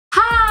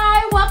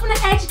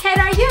Educate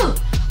Our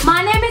Youth.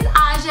 My name is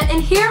Aja,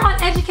 and here on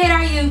Educate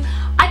Our Youth,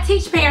 I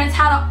teach parents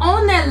how to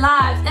own their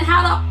lives and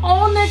how to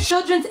own their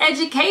children's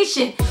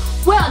education.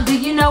 Well, do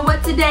you know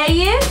what today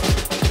is?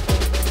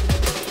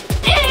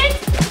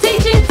 It's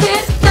Teaching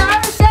Tips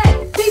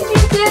Thursday!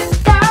 Teaching Tips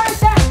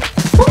Thursday!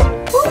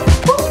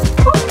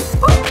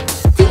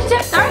 Teaching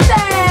Tips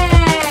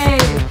Thursday!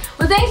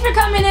 Well, thanks for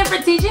coming in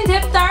for Teaching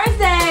Tips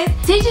Thursdays.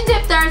 Teaching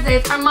Tips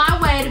Thursdays are my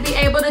way to be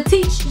able to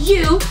teach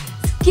you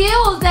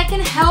skills that can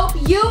help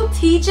you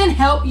teach and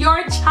help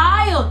your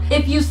child.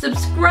 If you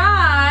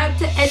subscribe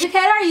to Educate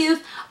Our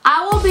Youth,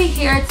 I will be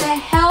here to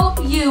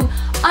help you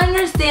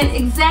understand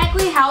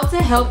exactly how to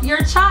help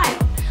your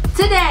child.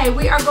 Today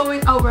we are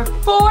going over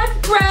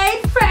 4th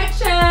grade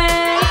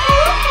fractions.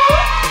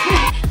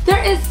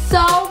 There is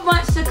so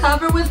much to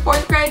cover with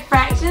 4th grade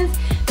fractions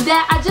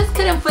that I just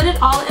couldn't put it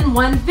all in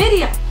one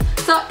video.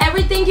 So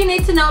everything you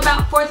need to know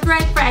about 4th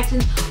grade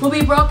fractions will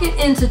be broken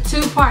into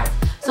 2 parts.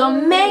 So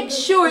make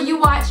sure you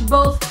watch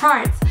both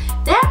parts.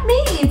 That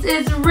means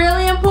it's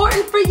really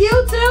important for you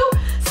to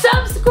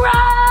subscribe.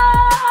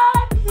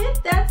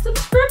 Hit that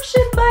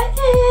subscription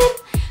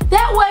button.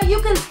 That way you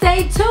can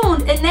stay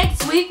tuned. And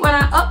next week when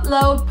I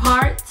upload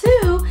part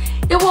 2,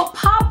 it will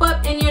pop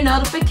up in your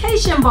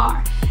notification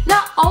bar.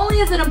 Not only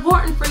is it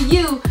important for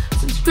you,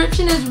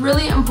 subscription is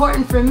really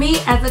important for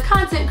me as a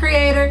content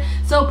creator.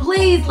 So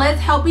please,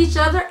 let's help each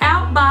other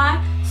out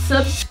by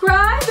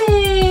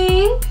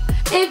subscribing.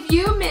 If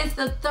you missed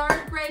the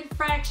 3rd grade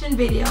fraction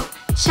video,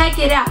 check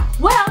it out.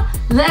 Well,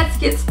 let's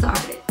get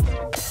started.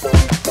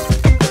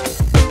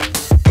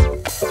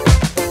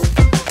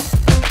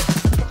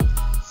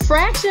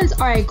 Fractions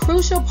are a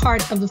crucial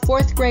part of the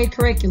 4th grade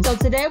curriculum. So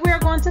today we are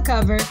going to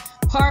cover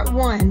part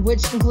 1,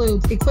 which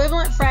includes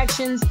equivalent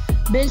fractions,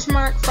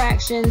 benchmark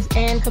fractions,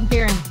 and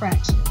comparing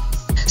fractions.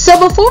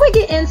 So before we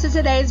get into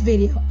today's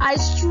video, I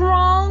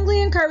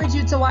strongly encourage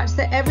you to watch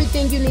the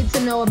Everything You Need to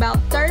Know About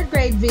 3rd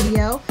grade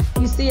video.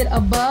 You see it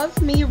above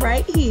me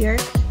right here.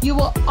 You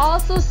will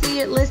also see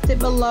it listed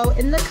below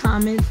in the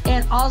comments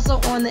and also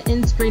on the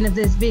end screen of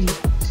this video.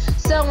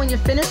 So when you're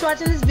finished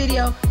watching this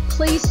video,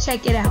 please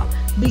check it out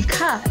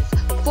because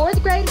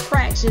 4th grade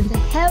fractions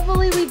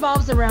heavily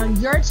revolves around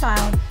your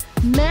child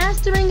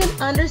mastering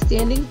and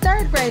understanding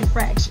 3rd grade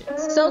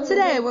fractions. So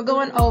today we're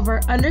going over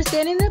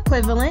understanding the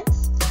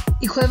equivalence,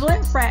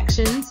 equivalent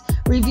fractions,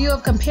 review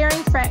of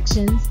comparing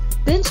fractions,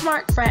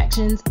 benchmark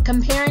fractions,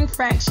 comparing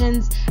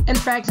fractions, and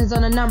fractions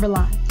on a number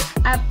line.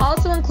 I've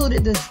also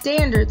included the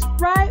standards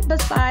right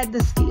beside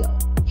the scale.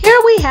 Here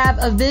we have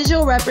a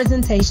visual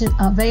representation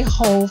of a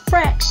whole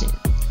fraction.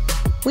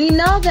 We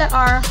know that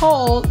our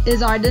whole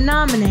is our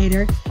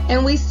denominator,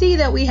 and we see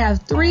that we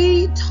have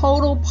 3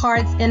 total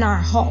parts in our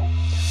whole.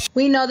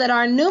 We know that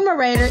our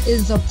numerator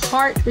is the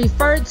part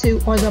referred to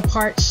or the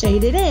part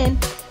shaded in,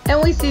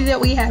 and we see that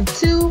we have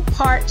 2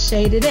 parts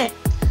shaded in.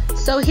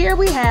 So here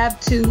we have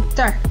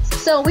 2/3.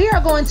 So we are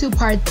going to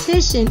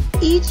partition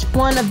each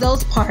one of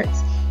those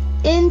parts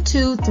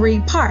into 3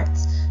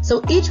 parts.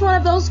 So each one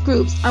of those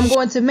groups, I'm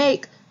going to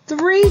make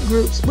 3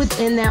 groups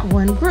within that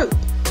one group.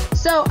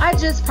 So I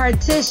just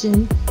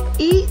partitioned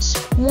each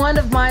one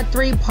of my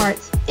 3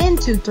 parts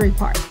into 3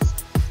 parts.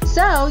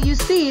 So you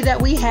see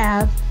that we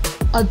have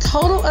a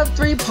total of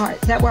 3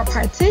 parts that were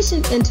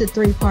partitioned into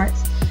 3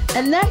 parts,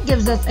 and that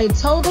gives us a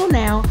total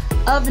now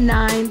of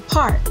 9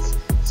 parts.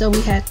 So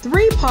we had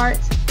 3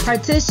 parts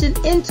partitioned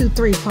into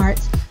 3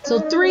 parts. So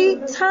 3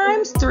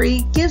 times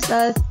 3 gives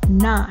us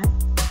 9.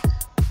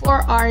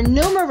 For our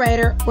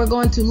numerator, we're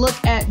going to look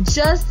at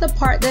just the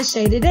part that's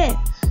shaded in.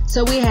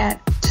 So we had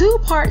 2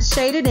 parts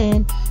shaded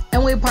in,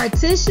 and we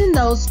partitioned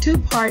those 2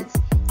 parts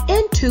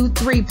into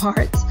 3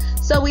 parts.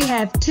 So we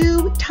have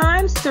 2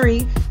 times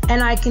 3,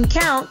 and I can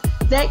count.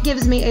 That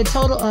gives me a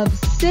total of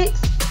 6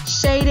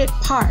 shaded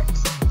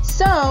parts.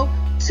 So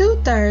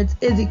 2/3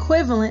 is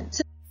equivalent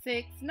to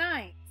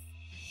 6/9.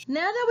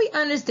 Now that we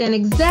understand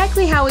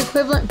exactly how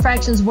equivalent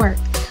fractions work,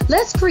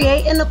 let's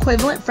create an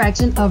equivalent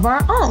fraction of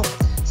our own.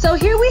 So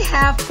here we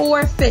have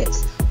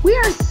 4/5. We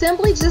are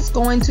simply just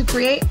going to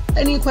create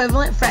an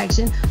equivalent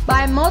fraction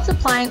by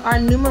multiplying our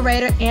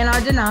numerator and our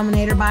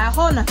denominator by a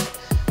whole number.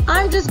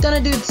 I'm just going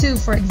to do 2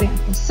 for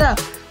example. So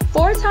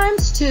 4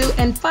 times 2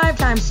 and 5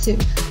 times 2.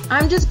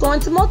 I'm just going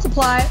to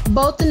multiply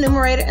both the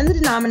numerator and the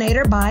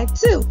denominator by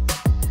 2.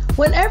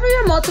 Whenever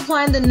you're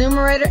multiplying the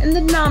numerator and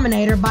the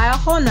denominator by a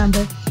whole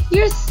number,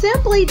 you're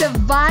simply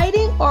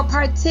dividing or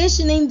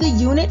partitioning the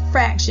unit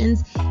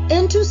fractions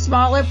into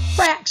smaller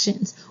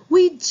fractions.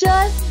 We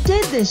just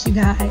did this, you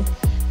guys.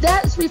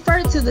 That's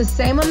referred to the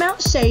same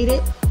amount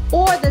shaded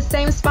or the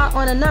same spot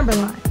on a number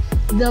line.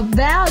 The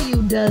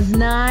value does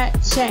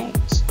not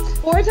change.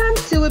 4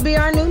 times 2 would be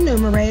our new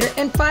numerator,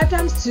 and 5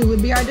 times 2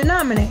 would be our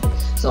denominator.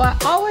 So I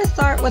always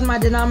start with my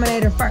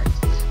denominator first.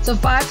 So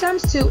 5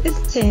 times 2 is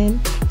 10,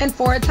 and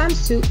 4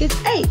 times 2 is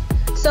 8.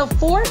 So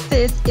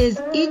 4/5 is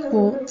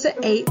equal to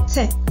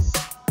 8/10.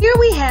 Here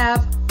we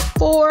have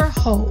 4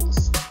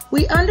 wholes.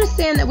 We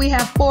understand that we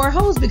have 4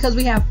 wholes because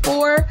we have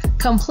 4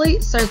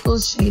 complete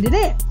circles shaded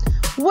in.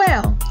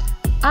 Well,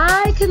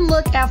 I can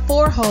look at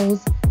 4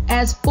 wholes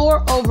as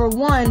 4 over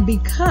 1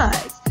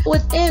 because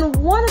within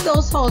one of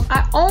those wholes,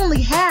 I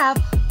only have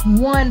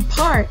one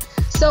part.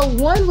 So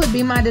 1 would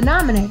be my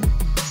denominator.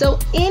 So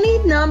any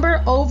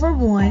number over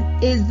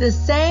 1 is the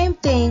same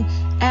thing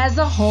as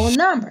a whole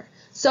number.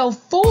 So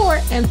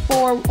 4 and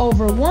 4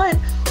 over 1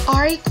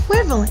 are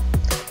equivalent.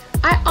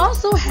 I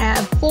also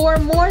have 4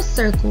 more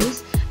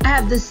circles. I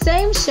have the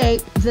same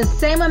shape, the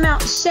same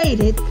amount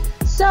shaded,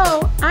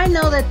 so I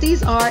know that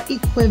these are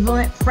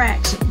equivalent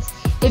fractions.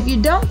 If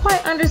you don't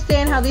quite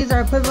understand how these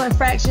are equivalent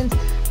fractions,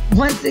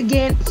 once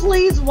again,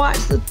 please watch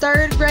the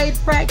 3rd grade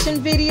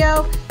fraction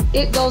video.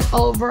 It goes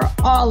over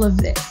all of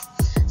this.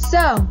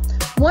 So,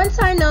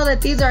 once I know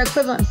that these are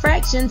equivalent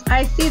fractions,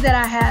 I see that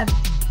I have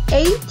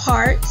 8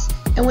 parts,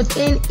 and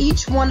within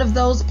each one of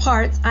those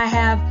parts, I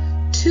have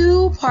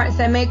 2 parts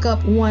that make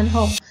up one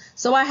whole.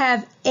 So I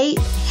have 8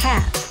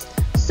 halves.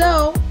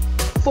 So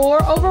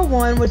 4 over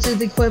 1, which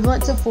is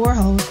equivalent to 4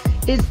 wholes,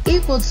 is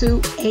equal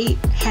to 8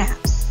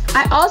 halves.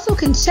 I also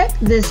can check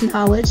this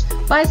knowledge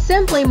by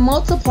simply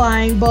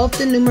multiplying both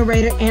the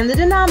numerator and the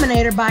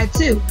denominator by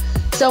 2.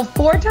 So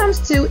 4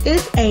 times 2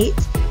 is 8,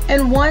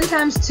 and 1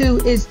 times 2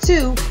 is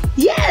 2.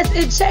 Yes,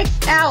 it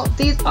checks out.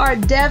 These are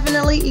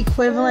definitely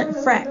equivalent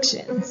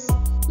fractions.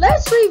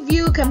 Let's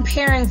review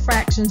comparing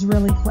fractions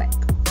really quick.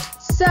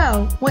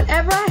 So,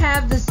 whenever I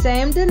have the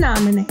same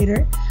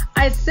denominator,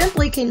 I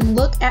simply can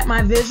look at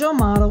my visual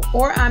model,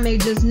 or I may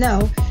just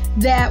know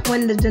that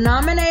when the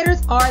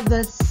denominators are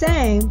the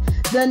same,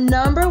 the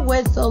number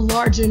with the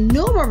larger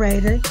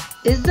numerator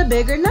is the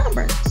bigger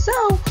number. So,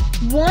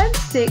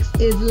 1/6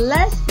 is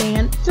less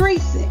than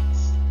 3/6.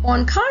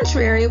 On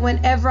contrary,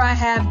 whenever I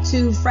have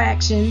 2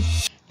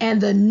 fractions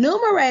and the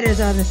numerators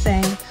are the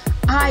same,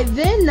 I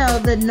then know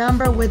the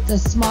number with the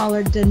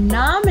smaller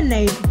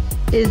denominator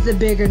is the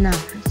bigger number.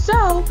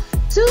 So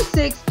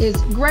 2/6 is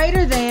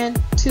greater than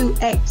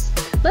 2/8.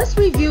 Let's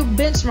review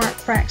benchmark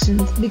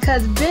fractions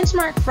because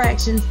benchmark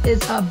fractions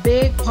is a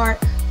big part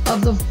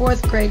of the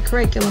 4th grade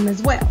curriculum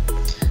as well.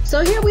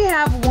 So here we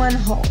have one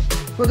whole.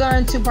 We're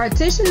going to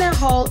partition that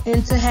whole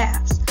into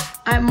halves.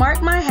 I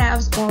mark my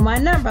halves on my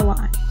number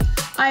line.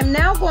 I'm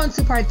now going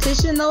to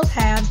partition those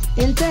halves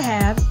into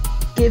halves,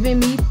 giving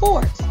me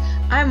 4ths.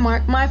 I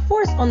mark my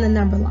 4ths on the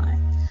number line.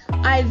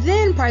 I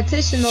then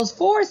partition those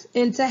 4ths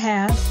into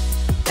halves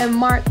and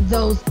mark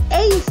those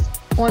 8ths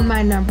on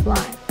my number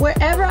line.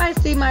 Wherever I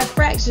see my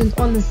fractions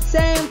on the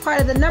same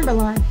part of the number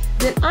line,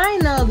 then I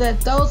know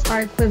that those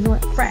are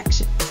equivalent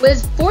fractions.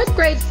 With 4th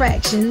grade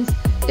fractions,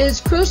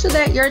 it's crucial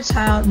that your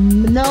child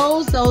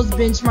knows those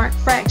benchmark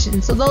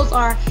fractions. So those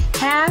are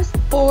halves,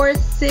 4ths,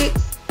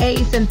 6ths,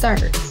 8ths, and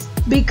 3rds.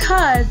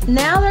 Because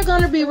now they're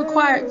going to be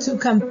required to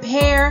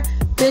compare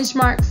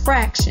benchmark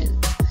fractions.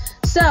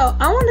 So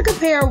I want to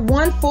compare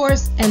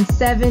 1/4 and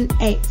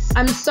 7/8.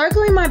 I'm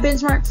circling my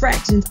benchmark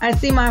fractions. I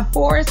see my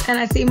 4ths and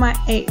I see my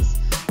 8ths.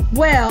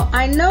 Well,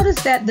 I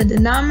noticed that the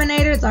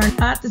denominators are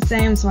not the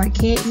same, so I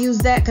can't use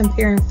that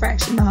comparing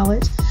fraction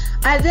knowledge.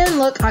 I then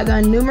look, are the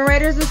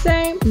numerators the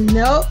same?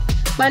 Nope,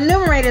 my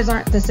numerators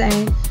aren't the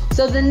same.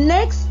 So the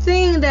next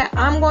thing that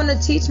I'm going to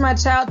teach my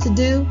child to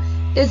do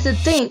is to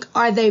think,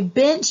 are they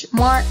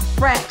benchmark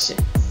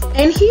fractions?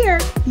 And here,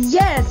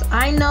 yes,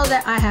 I know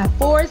that I have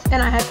 4ths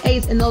and I have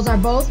 8ths, and those are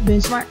both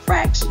benchmark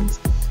fractions.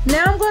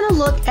 Now I'm going to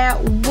look at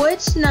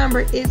which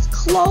number is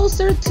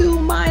closer to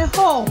my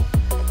whole.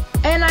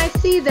 And I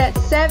see that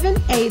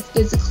 7/8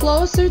 is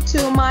closer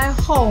to my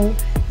whole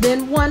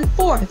than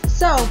 1/4.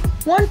 So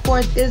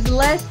 1/4 is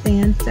less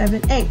than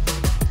 7/8.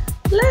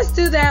 Let's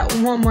do that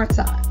one more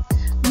time.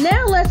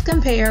 Now let's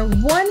compare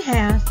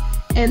 1/2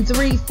 and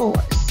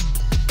 3/4.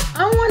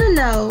 I want to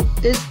know,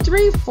 is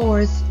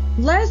 3/4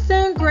 less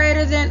than,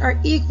 greater than, or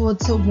equal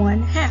to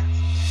 1/2?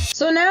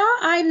 So now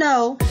I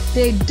know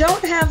they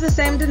don't have the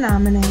same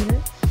denominator,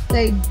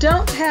 they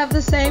don't have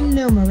the same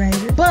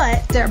numerator,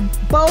 but they're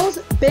both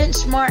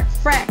benchmark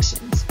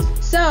fractions.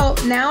 So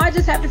now I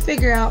just have to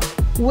figure out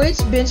which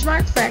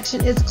benchmark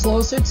fraction is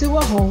closer to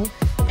a whole,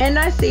 and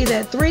I see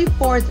that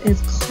 3/4 is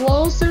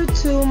closer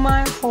to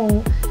my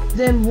whole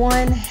than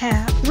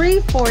 1/2.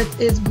 3/4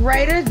 is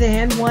greater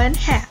than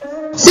 1/2.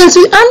 Since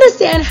we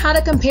understand how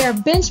to compare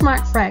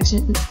benchmark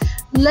fractions,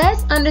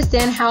 let's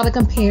understand how to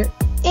compare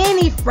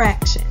any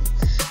fraction.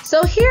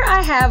 So here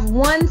I have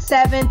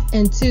 1/7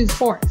 and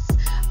 2/4.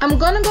 I'm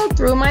going to go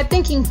through my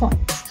thinking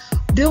points.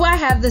 Do I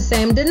have the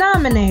same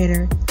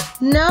denominator?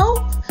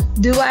 Nope.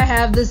 Do I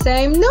have the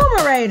same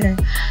numerator?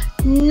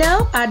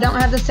 Nope, I don't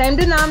have the same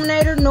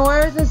denominator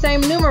nor the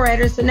same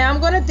numerator. So now I'm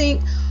going to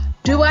think,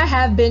 do I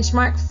have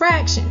benchmark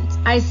fractions?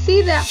 I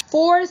see that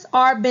 4ths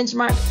are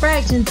benchmark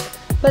fractions,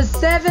 but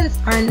 7ths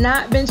are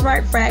not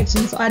benchmark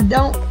fractions, so I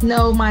don't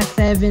know my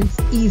 7ths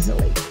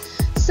easily.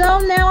 So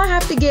now I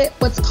have to get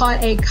what's called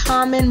a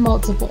common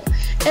multiple.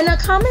 And a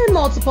common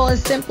multiple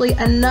is simply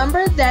a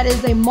number that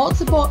is a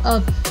multiple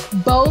of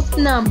both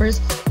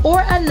numbers,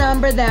 or a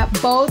number that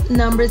both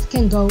numbers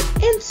can go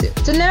into.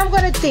 So now I'm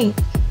going to think,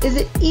 is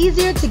it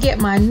easier to get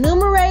my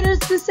numerators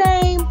the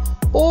same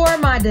or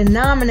my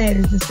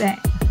denominators the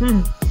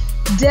same?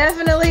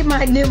 Definitely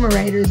my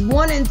numerators,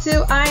 1 and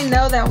 2. I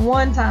know that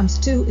 1 times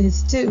 2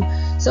 is 2.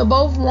 So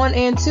both 1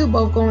 and 2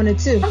 both go into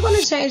 2. I'm going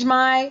to change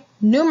my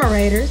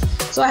numerators.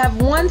 So I have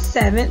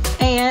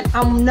 1/7, and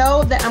I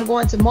know that I'm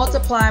going to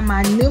multiply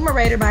my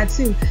numerator by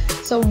 2.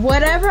 So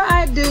whatever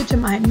I do to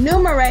my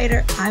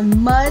numerator, I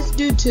must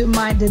do to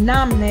my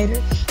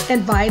denominator,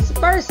 and vice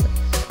versa.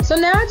 So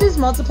now I just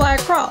multiply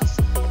across.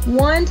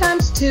 1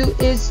 times 2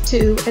 is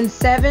 2, and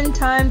 7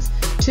 times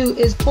 2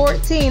 is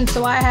 14,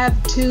 so I have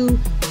 2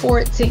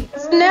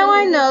 14ths. Now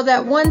I know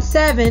that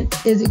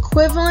 1/7 is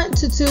equivalent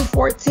to 2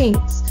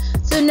 14ths.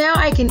 So now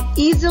I can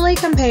easily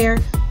compare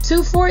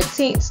 2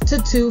 14ths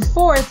to 2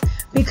 4ths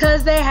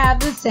because they have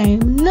the same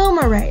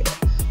numerator.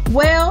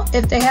 Well,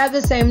 if they have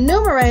the same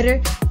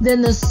numerator,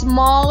 then the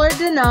smaller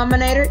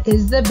denominator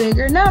is the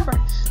bigger number.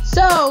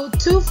 So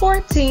 2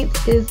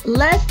 14ths is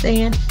less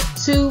than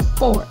 2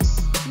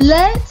 4ths.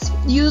 Let's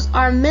use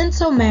our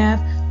mental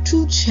math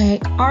to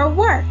check our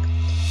work.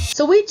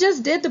 So we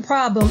just did the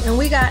problem and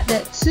we got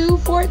that 2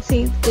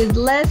 14ths is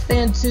less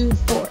than 2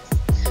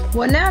 4ths.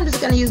 Well, now I'm just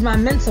going to use my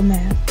mental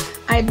math.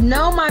 I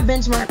know my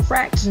benchmark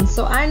fractions,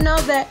 so I know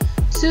that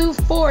 2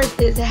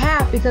 4ths is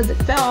half because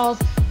it falls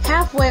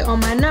halfway on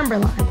my number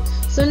line.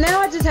 So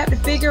now I just have to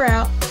figure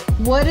out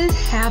what is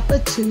half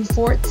of 2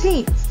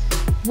 14ths.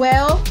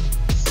 Well,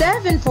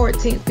 7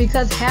 14ths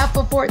because half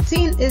of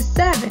 14 is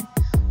 7.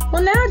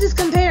 Well, now I just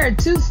compared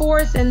 2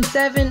 4ths and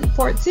 7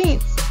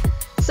 14ths.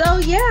 So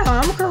yeah,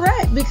 I'm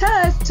correct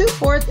because 2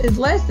 4ths is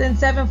less than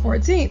 7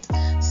 14ths.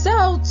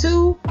 So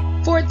 2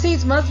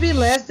 14ths must be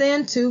less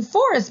than 2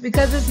 4ths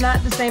because it's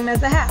not the same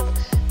as a half.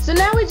 So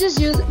now we just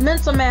use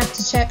mental math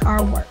to check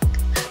our work.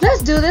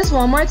 Let's do this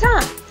one more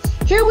time.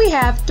 Here we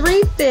have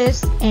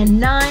 3/5 and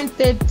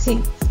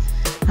 9/15.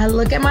 I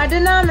look at my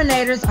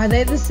denominators. Are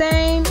they the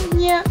same?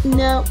 Yep,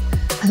 nope.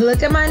 I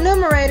look at my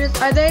numerators.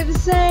 Are they the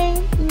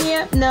same?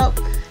 Yep, nope.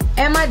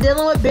 Am I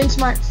dealing with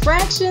benchmark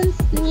fractions?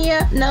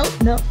 Yep, nope,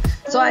 nope.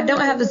 So I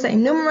don't have the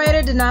same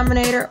numerator,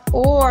 denominator,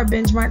 or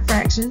benchmark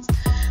fractions.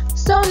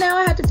 So now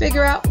I have to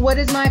figure out what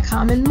is my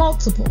common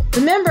multiple.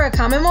 Remember, a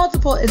common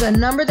multiple is a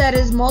number that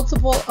is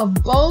multiple of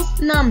both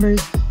numbers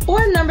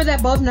or a number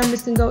that both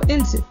numbers can go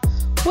into.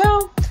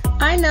 Well,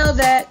 I know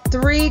that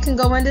 3 can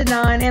go into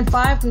 9 and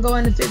 5 can go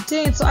into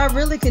 15, so I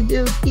really could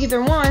do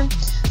either one.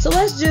 So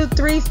let's do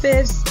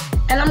 3/5,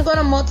 and I'm going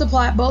to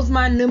multiply both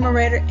my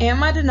numerator and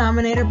my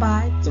denominator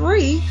by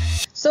 3.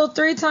 So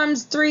 3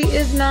 times 3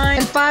 is 9,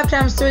 and 5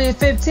 times 3 is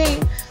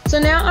 15. So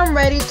now I'm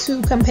ready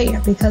to compare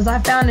because I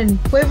found an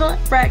equivalent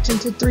fraction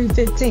to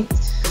 3/15.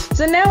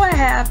 So now I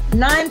have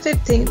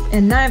 9/15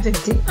 and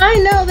 9/15. I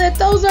know that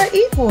those are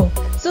equal.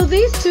 So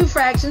these two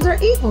fractions are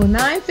equal.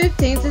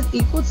 9/15 is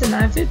equal to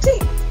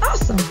 9/15.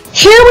 Awesome.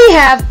 Here we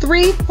have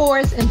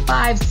 3/4 and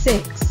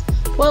 5/6.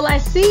 Well, I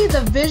see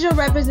the visual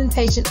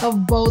representation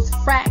of both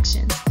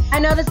fractions. I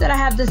notice that I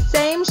have the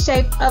same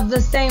shape of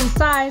the same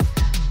size,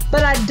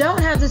 but I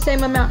don't have the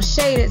same amount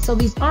shaded, so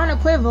these aren't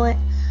equivalent.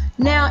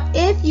 Now,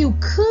 if you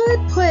could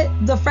put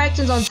the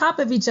fractions on top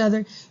of each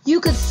other, you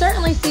could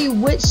certainly see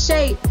which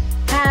shape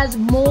has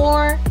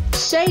more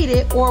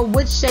shaded or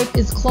which shape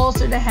is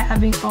closer to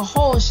having a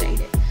whole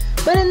shaded.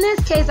 But in this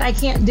case, I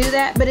can't do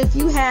that. But if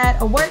you had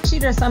a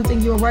worksheet or something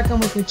you were working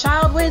with your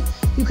child with,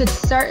 you could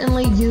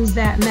certainly use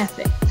that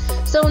method.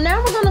 So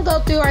now we're going to go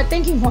through our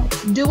thinking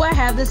points. Do I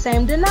have the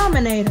same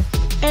denominator?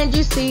 And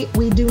you see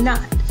we do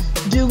not.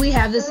 Do we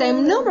have the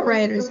same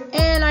numerators?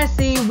 And I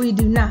see we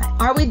do not.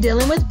 Are we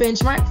dealing with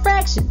benchmark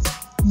fractions?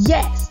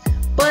 Yes,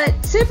 but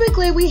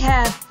typically we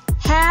have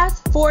halves,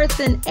 fourths,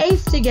 and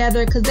eighths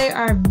together because they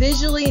are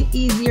visually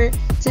easier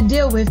to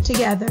deal with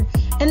together.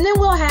 And then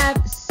we'll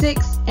have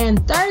sixths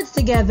and thirds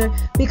together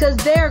because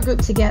they are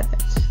grouped together.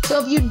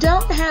 So if you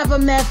don't have a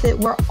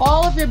method where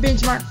all of your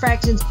benchmark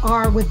fractions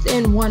are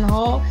within one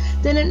whole,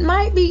 then it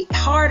might be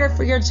harder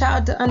for your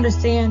child to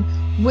understand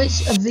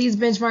which of these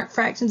benchmark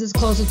fractions is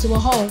closer to a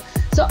whole.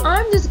 So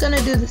I'm just going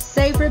to do the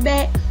safer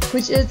bet,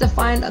 which is to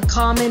find a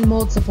common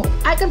multiple.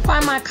 I can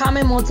find my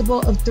common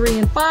multiple of 3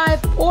 and 5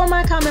 or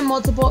my common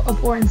multiple of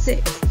 4 and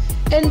 6.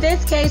 In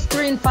this case,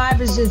 3 and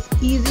 5 is just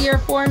easier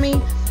for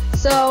me.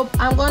 So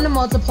I'm going to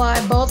multiply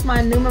both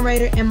my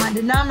numerator and my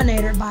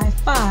denominator by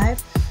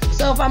 5.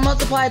 So if I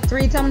multiply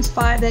 3 times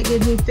 5, that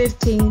gives me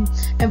 15,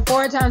 and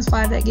 4 times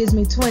 5, that gives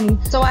me 20.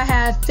 So I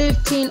have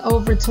 15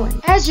 over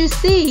 20. As you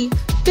see,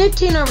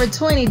 15 over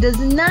 20 does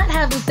not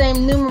have the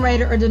same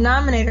numerator or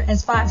denominator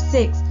as 5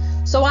 6.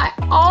 So I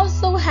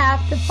also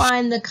have to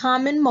find the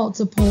common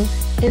multiple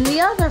in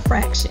the other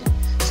fraction.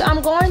 So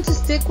I'm going to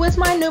stick with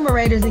my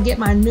numerators and get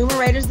my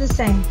numerators the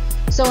same.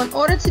 So in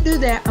order to do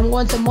that, I'm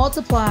going to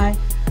multiply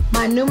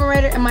my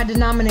numerator and my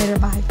denominator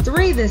by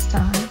 3 this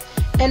time.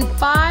 And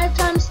 5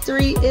 times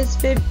 3 is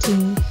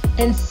 15,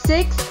 and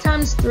 6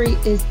 times 3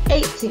 is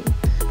 18.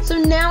 So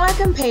now I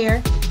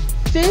compare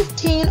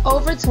 15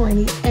 over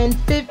 20 and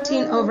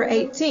 15 over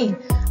 18.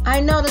 I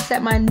notice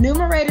that my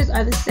numerators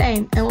are the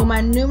same, and when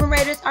my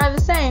numerators are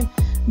the same,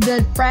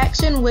 the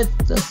fraction with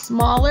the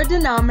smaller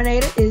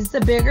denominator is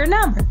the bigger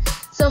number.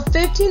 So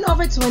 15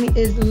 over 20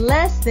 is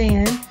less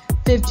than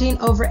 15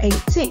 over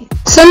 18.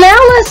 So now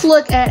let's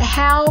look at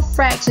how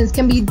fractions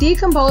can be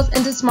decomposed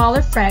into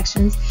smaller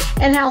fractions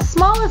and how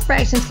smaller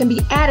fractions can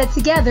be added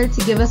together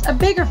to give us a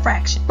bigger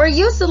fraction. We're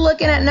used to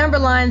looking at number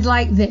lines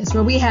like this,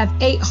 where we have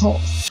 8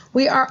 wholes.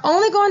 We are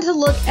only going to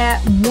look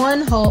at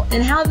one whole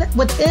and how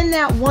within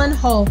that one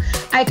whole,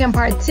 I can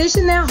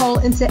partition that whole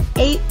into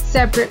 8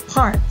 separate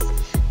parts.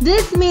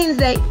 This means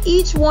that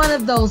each one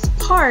of those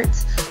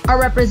parts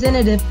are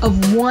representative of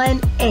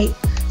 1/8.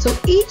 So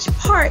each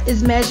part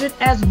is measured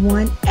as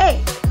 1/8.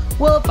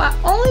 Well, if I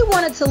only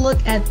wanted to look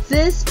at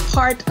this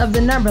part of the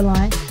number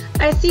line,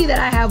 I see that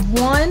I have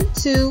 1,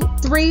 2,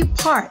 3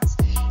 parts,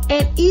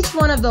 and each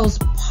one of those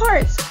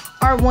parts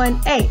are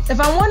 1/8. If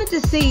I wanted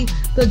to see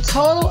the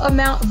total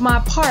amount of my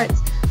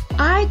parts,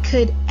 I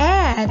could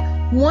add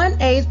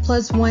 1/8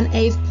 plus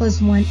 1/8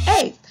 plus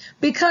 1/8,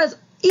 because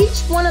each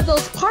one of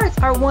those parts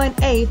are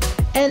 1/8,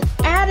 and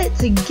added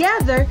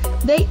together,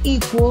 they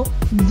equal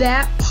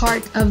that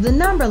part of the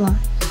number line.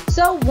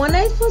 So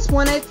 1/8 plus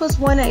 1/8 plus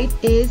 1/8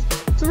 is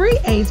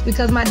 3/8,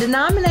 because my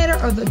denominator,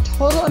 or the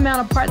total amount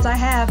of parts I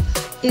have,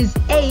 is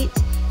 8,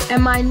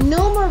 and my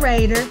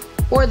numerator,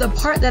 or the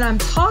part that I'm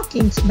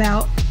talking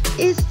about,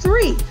 is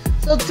 3.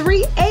 So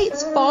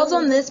 3/8 falls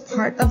on this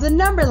part of the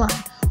number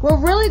line. We're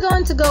really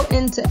going to go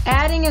into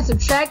adding and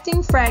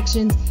subtracting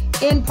fractions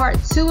in part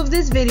 2 of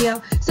this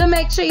video, so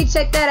make sure you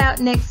check that out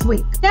next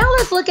week. Now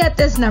let's look at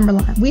this number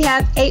line. We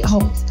have 8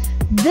 wholes.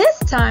 This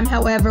time,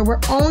 however, we're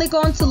only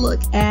going to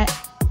look at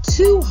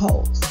 2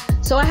 wholes.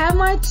 So I have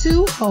my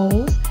 2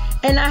 wholes,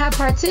 and I have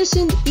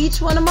partitioned each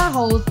one of my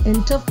wholes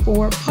into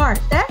 4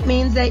 parts. That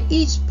means that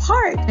each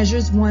part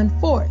measures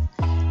 1/4.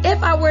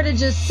 If I were to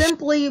just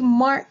simply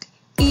mark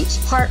each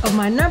part of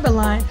my number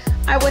line,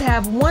 I would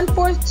have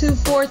 1/4,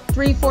 2/4,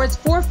 3/4,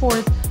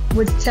 4/4,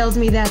 which tells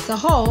me that's a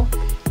whole.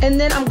 And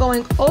then I'm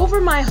going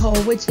over my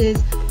whole, which is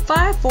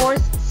 5/4,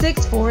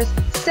 6/4,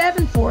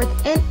 7/4,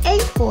 and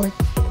 8/4.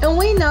 And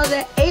we know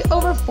that 8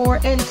 over 4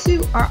 and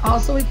 2 are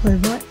also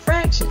equivalent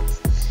fractions.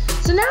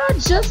 So now I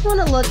just want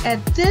to look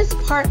at this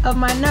part of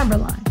my number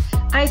line.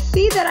 I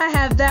see that I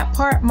have that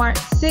part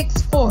marked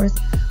 6/4,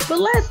 but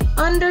let's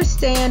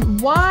understand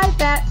why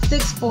that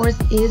 6/4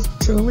 is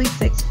truly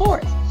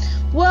 6/4.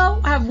 Well,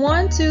 I have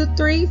 1, 2,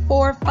 3,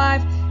 4,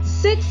 5,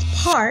 6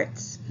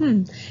 parts.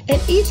 And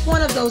each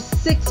one of those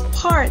 6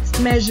 parts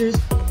measures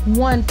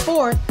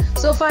 1/4.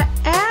 So if I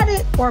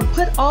added or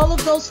put all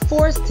of those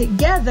fours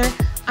together,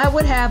 I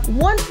would have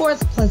 1/4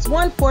 plus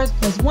 1/4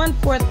 plus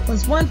 1/4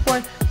 plus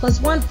 1/4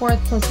 plus 1/4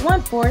 plus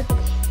 1/4.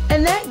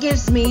 And that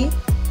gives me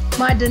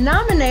my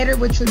denominator,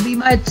 which would be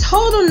my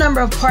total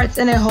number of parts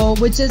in a whole,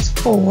 which is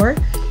 4.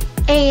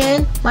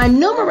 And my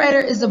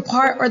numerator is the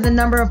part, or the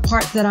number of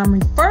parts that I'm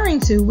referring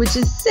to, which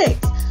is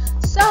 6.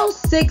 So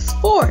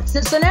 6/4.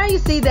 So now you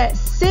see that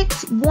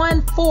 6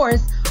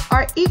 1/4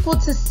 are equal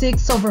to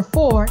 6 over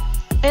 4,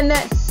 and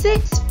that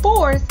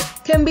 6/4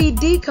 can be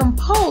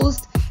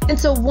decomposed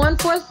into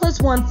 1/4 plus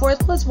 1/4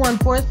 plus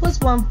 1/4 plus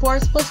 1/4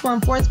 plus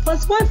 1/4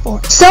 plus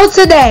 1/4. So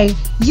today,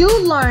 you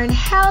learned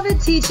how to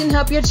teach and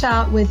help your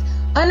child with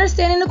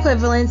understanding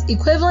equivalence,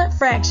 equivalent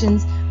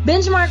fractions,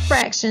 benchmark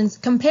fractions,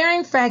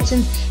 comparing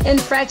fractions,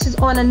 and fractions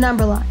on a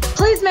number line.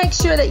 Please make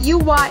sure that you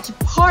watch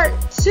part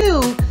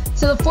 2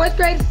 to the 4th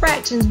grade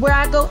fractions, where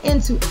I go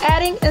into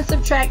adding and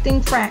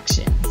subtracting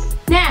fractions.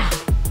 Now,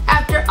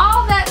 after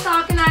all that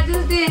talking I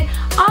just did,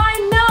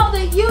 I know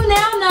that you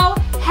now know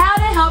how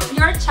to help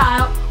your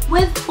child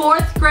with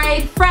 4th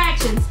grade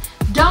fractions.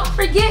 Don't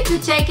forget to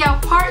check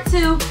out part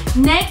 2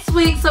 next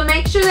week, so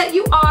make sure that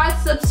you are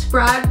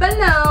subscribed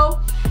below.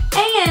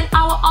 And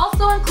I will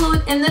also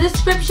include in the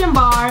description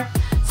bar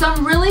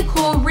some really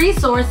cool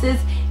resources,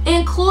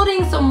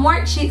 including some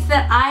worksheets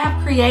that I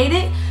have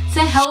created to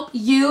help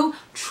you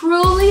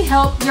truly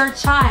help your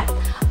child.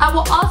 I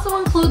will also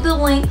include the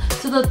link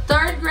to the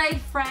 3rd grade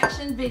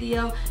fraction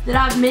video that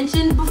I've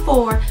mentioned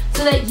before,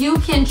 so that you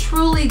can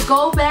truly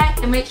go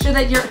back and make sure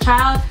that your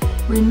child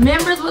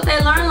remembers what they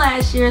learned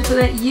last year, so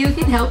that you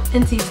can help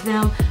and teach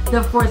them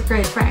the 4th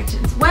grade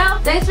fractions. Well,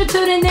 thanks for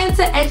tuning in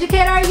to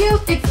educate our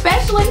youth,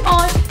 especially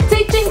on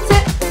Teaching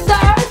Tips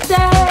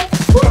Thursday.